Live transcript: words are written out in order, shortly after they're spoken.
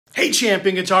Hey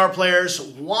champion guitar players,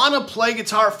 want to play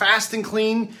guitar fast and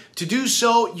clean? To do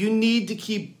so, you need to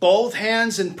keep both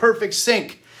hands in perfect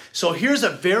sync. So here's a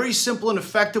very simple and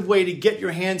effective way to get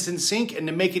your hands in sync and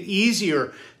to make it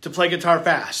easier to play guitar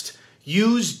fast.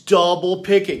 Use double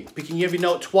picking every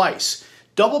note twice.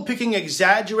 Double picking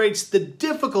exaggerates the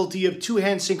difficulty of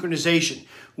two-hand synchronization.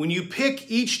 When you pick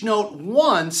each note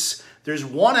once, there's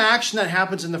one action that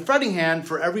happens in the fretting hand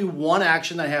for every one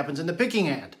action that happens in the picking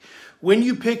hand. When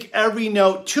you pick every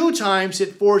note two times,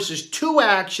 it forces two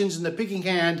actions in the picking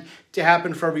hand to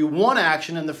happen for every one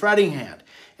action in the fretting hand.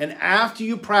 And after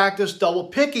you practice double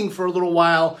picking for a little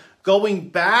while, going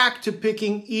back to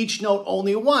picking each note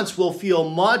only once will feel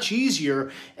much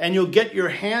easier and you'll get your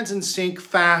hands in sync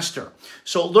faster.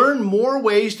 So learn more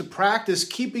ways to practice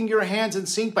keeping your hands in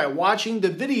sync by watching the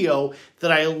video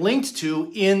that I linked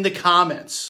to in the comments.